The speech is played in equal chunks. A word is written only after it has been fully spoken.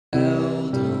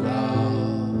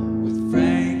Eldorado with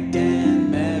Frank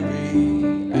and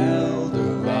Mary.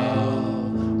 Eldorado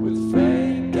with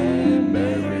Frank and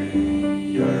Mary.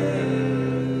 Yeah.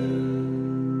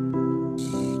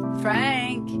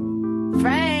 Frank,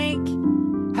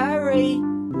 hurry.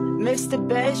 Mr.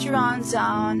 Bergeron's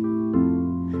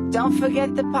on. Don't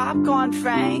forget the popcorn,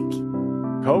 Frank.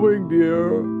 Coming,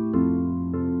 dear.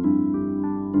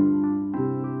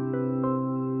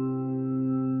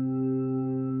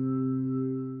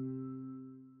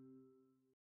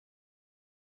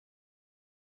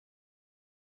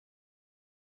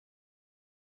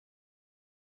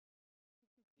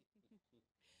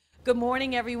 Good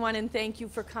morning, everyone, and thank you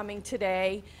for coming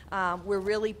today. We're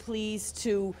really pleased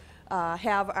to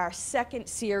have our second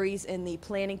series in the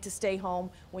Planning to Stay Home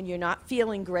When You're Not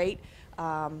Feeling Great.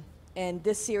 And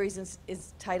this series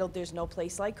is titled There's No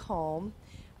Place Like Home.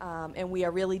 And we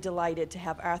are really delighted to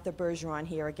have Arthur Bergeron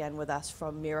here again with us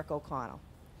from Merrick O'Connell.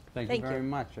 Thank you very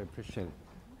much. I appreciate it.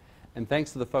 And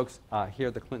thanks to the folks here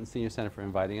at the Clinton Senior Center for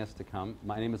inviting us to come.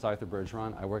 My name is Arthur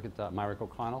Bergeron. I work at Merrick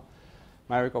O'Connell.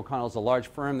 Merrick O'Connell is a large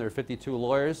firm. There are 52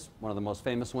 lawyers. One of the most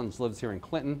famous ones lives here in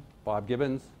Clinton, Bob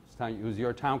Gibbons, who's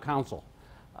your town council.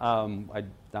 I'm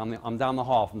down the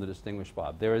hall from the distinguished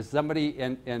Bob. There is somebody,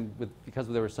 because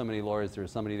there were so many lawyers, there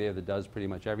is somebody there that does pretty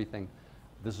much everything.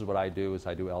 This is what I do, is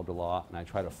I do elder law, and I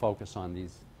try to focus on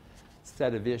these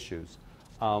set of issues.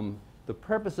 The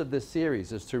purpose of this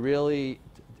series is to really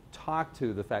talk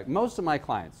to the fact, most of my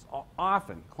clients,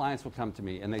 often clients will come to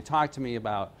me and they talk to me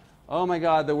about, oh my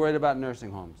God, they're worried about nursing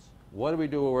homes. What do we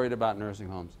do? We're worried about nursing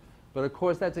homes. But of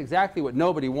course, that's exactly what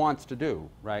nobody wants to do,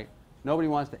 right? Nobody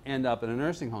wants to end up in a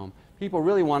nursing home. People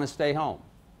really want to stay home.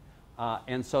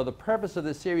 And so the purpose of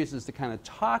this series is to kind of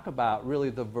talk about really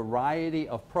the variety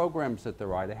of programs that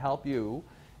there are to help you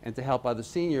and to help other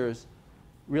seniors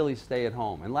really stay at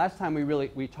home. And last time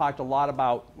we talked a lot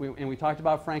about, we talked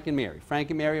about Frank and Mary. Frank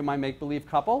and Mary are my make-believe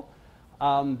couple.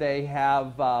 They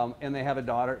have a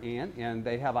daughter, Ann, and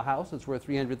they have a house that's worth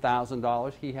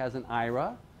 $300,000. He has an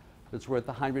IRA that's worth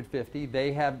 $150,000.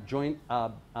 They have joint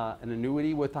an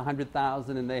annuity worth $100,000,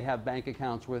 and they have bank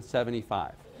accounts worth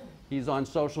 $75,000. He's on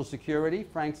Social Security.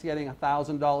 Frank's getting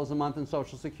 $1,000 a month in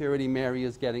Social Security. Mary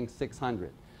is getting $600.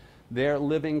 They're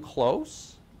living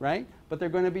close, right? But they're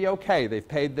going to be okay. They've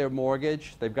paid their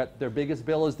mortgage. They've got their biggest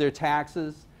bill is their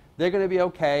taxes. They're going to be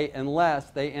okay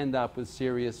unless they end up with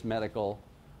serious medical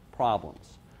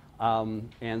problems.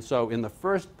 And so in the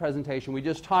first presentation, we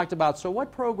just talked about, so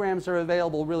what programs are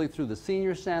available really through the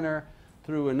Senior Center,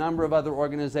 through a number of other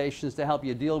organizations to help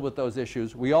you deal with those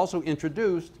issues. We also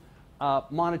introduced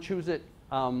Montechusett,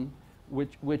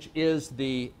 which is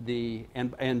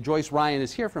and Joyce Ryan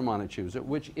is here from Montechusett,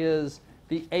 which is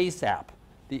the ASAP.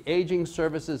 The Aging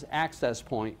Services Access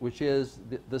Point, which is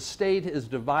the state is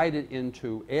divided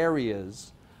into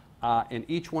areas, and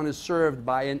each one is served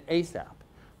by an ASAP.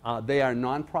 They are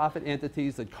nonprofit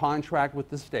entities that contract with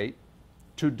the state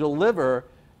to deliver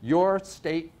your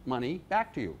state money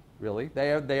back to you, really.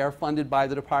 They are funded by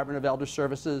the Department of Elder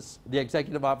Services, the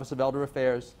Executive Office of Elder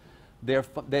Affairs.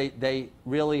 They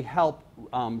really help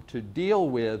to deal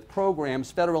with programs,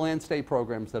 federal and state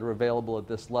programs that are available at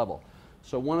this level.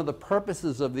 So one of the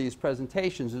purposes of these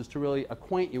presentations is to really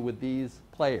acquaint you with these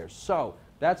players. So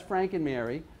that's Frank and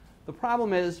Mary. The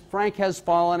problem is Frank has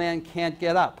fallen and can't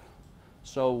get up.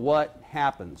 So what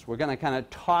happens? We're going to kind of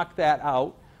talk that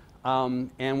out.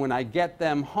 And when I get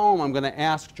them home, I'm going to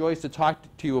ask Joyce to talk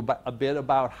to you a bit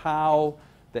about how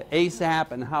the ASAP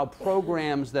and how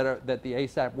programs that the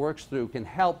ASAP works through can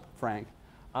help Frank.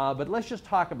 But let's just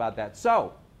talk about that.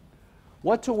 So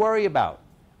what to worry about?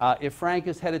 If Frank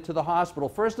is headed to the hospital,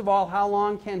 first of all, how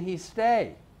long can he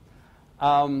stay?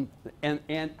 And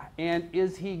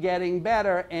is he getting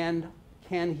better, and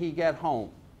can he get home?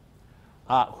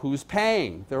 Who's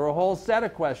paying? There are a whole set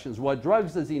of questions. What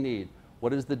drugs does he need?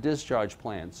 What is the discharge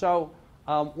plan? So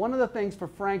one of the things for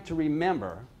Frank to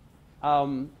remember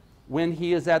when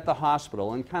he is at the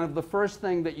hospital, and kind of the first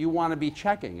thing that you want to be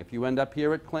checking if you end up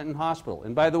here at Clinton Hospital.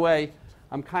 And by the way,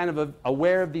 I'm kind of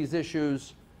aware of these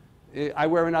issues. I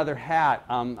wear another hat.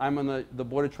 I'm on the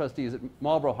Board of Trustees at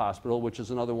Marlborough Hospital, which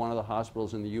is another one of the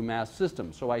hospitals in the UMass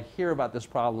system. So I hear about this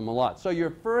problem a lot. So your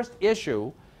first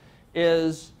issue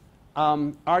is,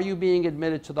 are you being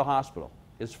admitted to the hospital?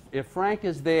 If Frank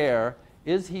is there,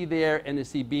 is he there and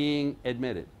is he being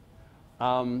admitted?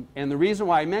 And the reason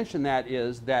why I mention that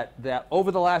is that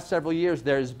over the last several years,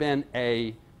 there's been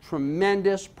a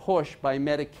tremendous push by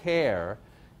Medicare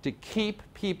to keep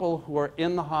people who are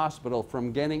in the hospital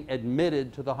from getting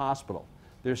admitted to the hospital.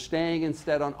 They're staying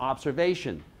instead on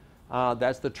observation.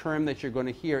 That's the term that you're going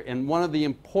to hear. And one of the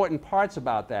important parts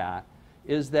about that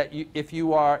is that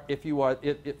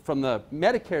from the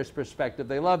Medicare's perspective,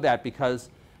 they love that because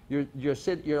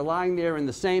you're lying there in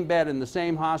the same bed in the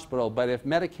same hospital, but if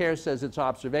Medicare says it's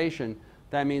observation,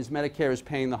 that means Medicare is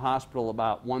paying the hospital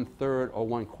about 1/3 or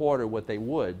 1/4 what they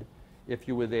would if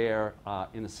you were there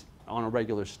on a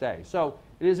regular stay. So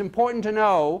it is important to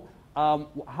know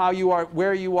how you are,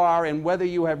 where you are, and whether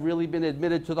you have really been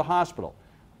admitted to the hospital.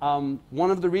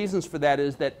 One of the reasons for that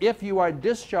is that if you are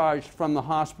discharged from the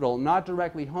hospital, not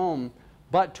directly home,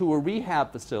 but to a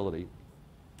rehab facility,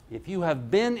 if you have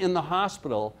been in the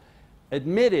hospital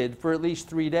admitted for at least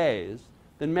 3 days,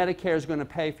 then Medicare is going to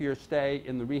pay for your stay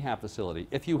in the rehab facility.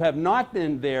 If you have not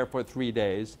been there for 3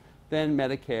 days, then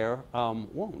Medicare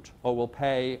won't, or will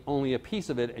pay only a piece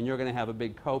of it, and you're going to have a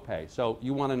big copay. So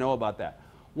you want to know about that.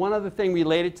 One other thing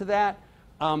related to that,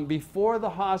 before the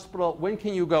hospital, when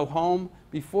can you go home?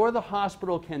 Before the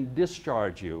hospital can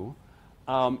discharge you,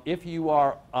 if you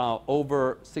are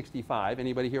over 65,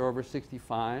 anybody here over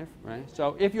 65, right?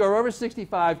 So if you're over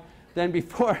 65, then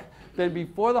before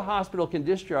the hospital can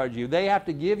discharge you, they have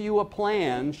to give you a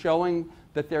plan showing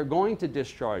that they're going to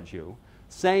discharge you,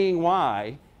 saying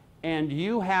why, and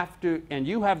you have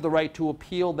the right to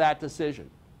appeal that decision.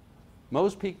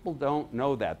 Most people don't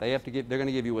know that. They're going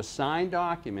to give you a signed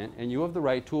document, and you have the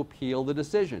right to appeal the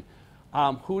decision.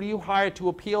 Who do you hire to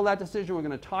appeal that decision? We're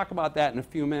going to talk about that in a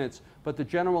few minutes, but the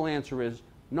general answer is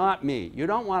not me. You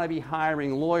don't want to be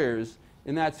hiring lawyers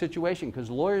in that situation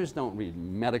because lawyers don't read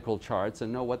medical charts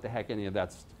and know what the heck any of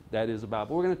that is about.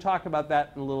 But we're going to talk about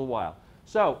that in a little while.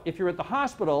 So if you're at the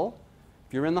hospital,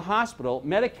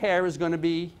 Medicare is going to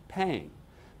be paying.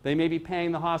 They may be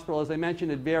paying the hospital, as I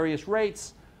mentioned, at various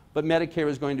rates, but Medicare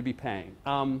is going to be paying.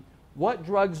 What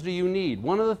drugs do you need?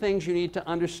 One of the things you need to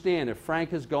understand if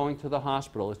Frank is going to the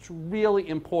hospital, it's really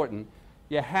important,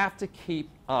 you have to keep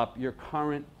up your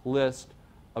current list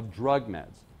of drug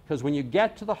meds. Because when you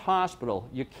get to the hospital,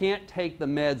 you can't take the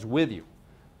meds with you.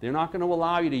 They're not going to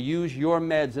allow you to use your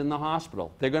meds in the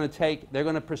hospital. The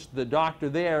doctor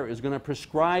there is going to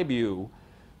prescribe you.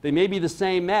 They may be the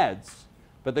same meds,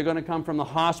 but they're going to come from the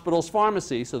hospital's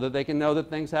pharmacy so that they can know that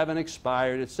things haven't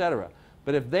expired, etc.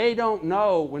 But if they don't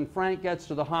know when Frank gets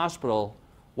to the hospital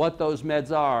what those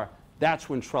meds are, that's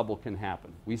when trouble can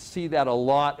happen. We see that a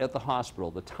lot at the hospital.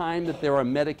 The time that there are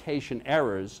medication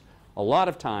errors, a lot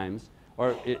of times,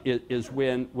 is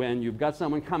when you've got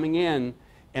someone coming in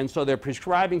and so they're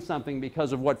prescribing something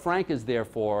because of what Frank is there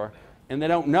for, and they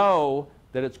don't know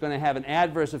that it's going to have an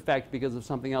adverse effect because of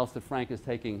something else that Frank is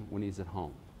taking when he's at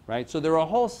home. Right? So there are a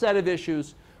whole set of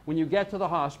issues when you get to the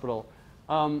hospital.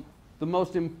 The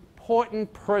most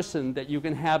important person that you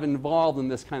can have involved in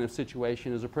this kind of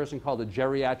situation is a person called a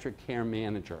geriatric care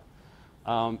manager.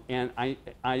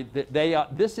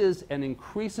 This is an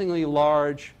increasingly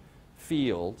large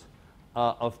field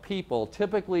of people,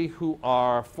 typically who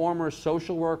are former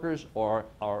social workers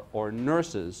or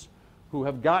nurses who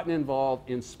have gotten involved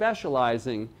in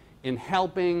specializing in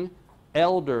helping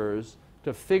elders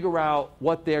to figure out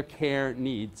what their care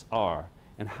needs are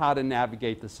and how to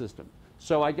navigate the system.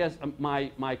 So I guess my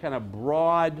kind of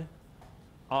broad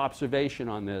observation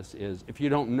on this is if you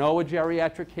don't know a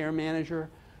geriatric care manager,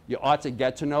 you ought to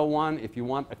get to know one. If you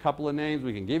want a couple of names,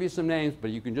 we can give you some names,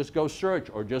 but you can just go search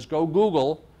or just go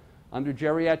Google under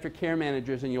geriatric care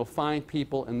managers and you'll find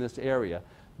people in this area.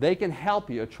 They can help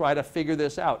you try to figure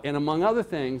this out. And among other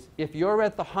things, if you're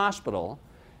at the hospital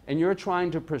and you're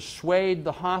trying to persuade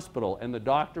the hospital and the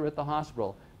doctor at the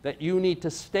hospital that you need to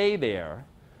stay there,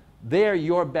 they're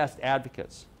your best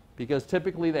advocates because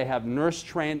typically they have a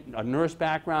nurse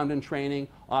background and training.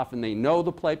 Often they know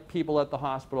the people at the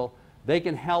hospital. They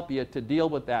can help you to deal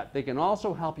with that. They can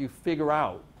also help you figure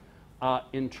out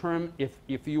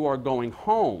if you are going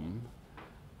home,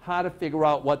 how to figure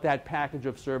out what that package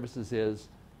of services is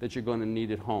that you're going to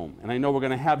need at home. And I know we're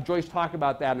going to have Joyce talk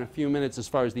about that in a few minutes as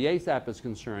far as the ASAP is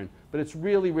concerned, but it's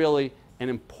really, really an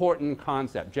important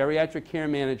concept. Geriatric care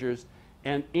managers,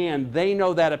 and they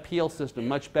know that appeal system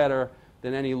much better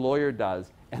than any lawyer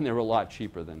does, and they're a lot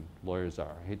cheaper than lawyers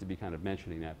are. I hate to be kind of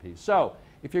mentioning that piece. So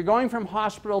if you're going from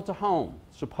hospital to home,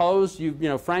 suppose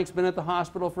Frank's been at the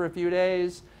hospital for a few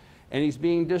days, and he's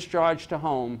being discharged to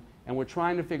home, and we're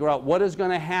trying to figure out what is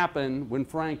going to happen when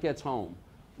Frank gets home.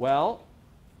 Well,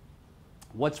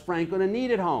 what's Frank going to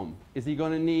need at home? Is he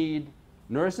going to need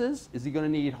nurses? Is he going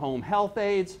to need home health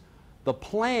aides? The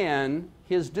plan,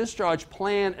 his discharge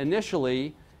plan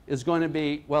initially is going to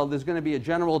be, well, there's going to be a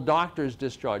general doctor's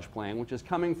discharge plan, which is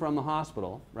coming from the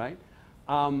hospital, right?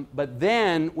 But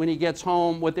then when he gets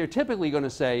home, what they're typically going to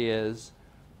say is,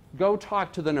 go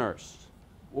talk to the nurse.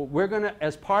 we're going to,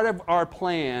 as part of our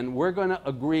plan, we're going to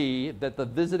agree that the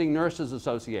Visiting Nurses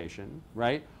Association,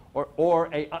 right, or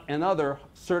another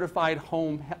certified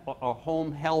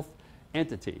home health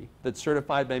entity that's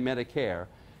certified by Medicare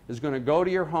is going to go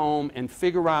to your home and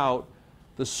figure out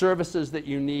the services that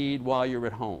you need while you're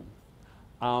at home.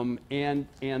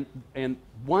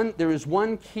 There is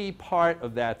one key part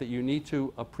of that that you need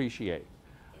to appreciate.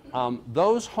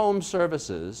 Those home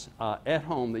services at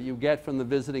home that you get from the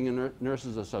Visiting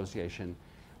Nurses Association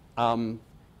can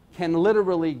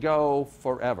literally go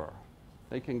forever.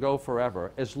 They can go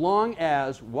forever, as long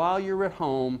as while you're at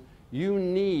home, you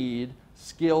need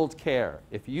skilled care.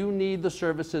 If you need the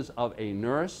services of a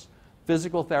nurse,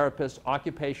 physical therapist,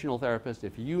 occupational therapist,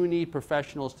 if you need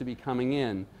professionals to be coming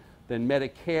in, then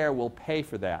Medicare will pay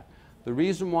for that. The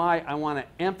reason why I want to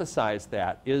emphasize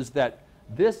that is that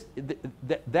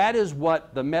that is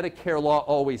what the Medicare law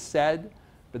always said,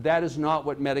 but that is not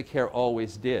what Medicare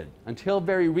always did. Until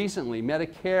very recently,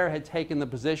 Medicare had taken the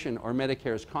position, or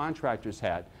Medicare's contractors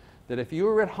had, that if you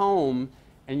were at home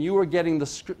and you were getting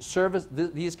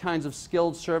these kinds of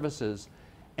skilled services,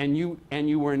 and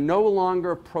you were no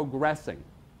longer progressing,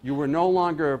 you were no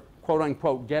longer, quote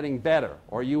unquote, getting better,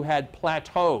 or you had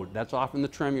plateaued, that's often the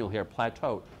term you'll hear,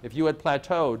 plateaued. If you had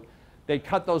plateaued, they'd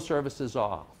cut those services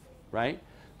off, right?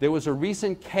 There was a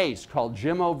recent case called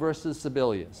Jimmo versus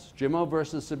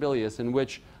Sebelius, in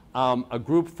which a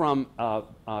group from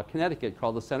Connecticut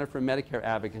called the Center for Medicare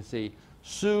Advocacy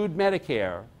sued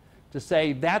Medicare to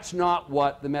say that's not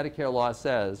what the Medicare law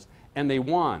says, and they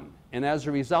won. And as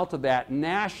a result of that,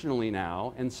 nationally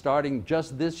now, and starting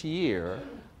just this year,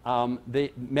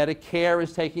 Medicare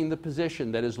is taking the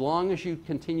position that as long as you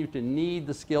continue to need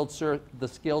the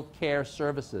skilled care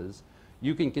services,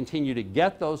 you can continue to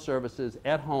get those services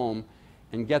at home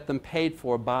and get them paid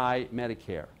for by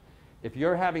Medicare. If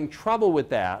you're having trouble with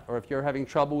that, or if you're having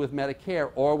trouble with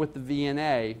Medicare or with the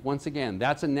VNA, once again,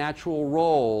 that's a natural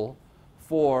role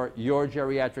for your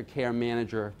geriatric care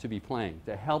manager to be playing,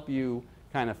 to help you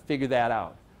kind of figure that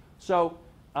out. So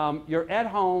you're at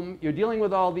home, you're dealing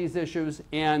with all these issues,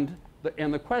 and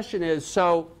the question is,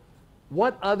 so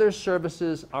what other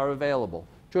services are available?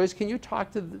 Joyce, can you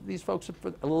talk to these folks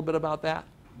a little bit about that?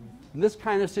 This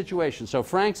kind of situation. So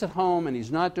Frank's at home and he's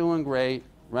not doing great,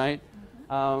 right?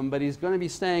 But he's going to be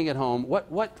staying at home.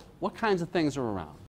 What kinds of things are around?